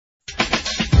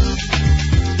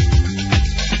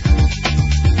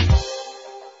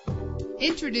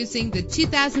Introducing the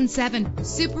 2007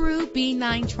 Subaru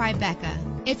B9 Tribeca.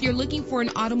 If you're looking for an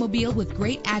automobile with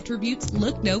great attributes,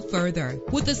 look no further.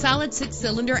 With a solid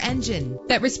 6-cylinder engine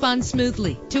that responds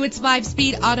smoothly to its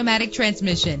 5-speed automatic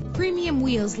transmission, premium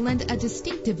wheels lend a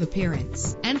distinctive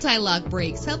appearance. Anti-lock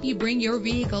brakes help you bring your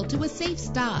vehicle to a safe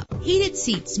stop. Heated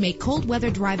seats make cold weather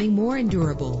driving more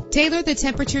endurable. Tailor the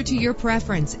temperature to your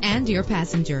preference and your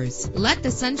passengers. Let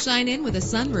the sunshine in with a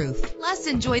sunroof. Plus,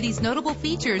 enjoy these notable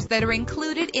features that are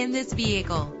included in this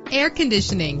vehicle: air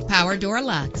conditioning, power door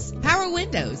locks, power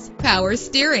windows, power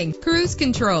steering, cruise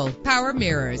control, power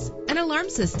mirrors, an alarm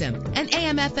system, an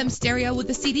AM/FM stereo with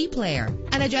a CD player,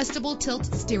 an adjustable tilt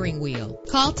steering wheel.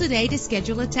 Call today to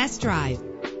schedule a test drive.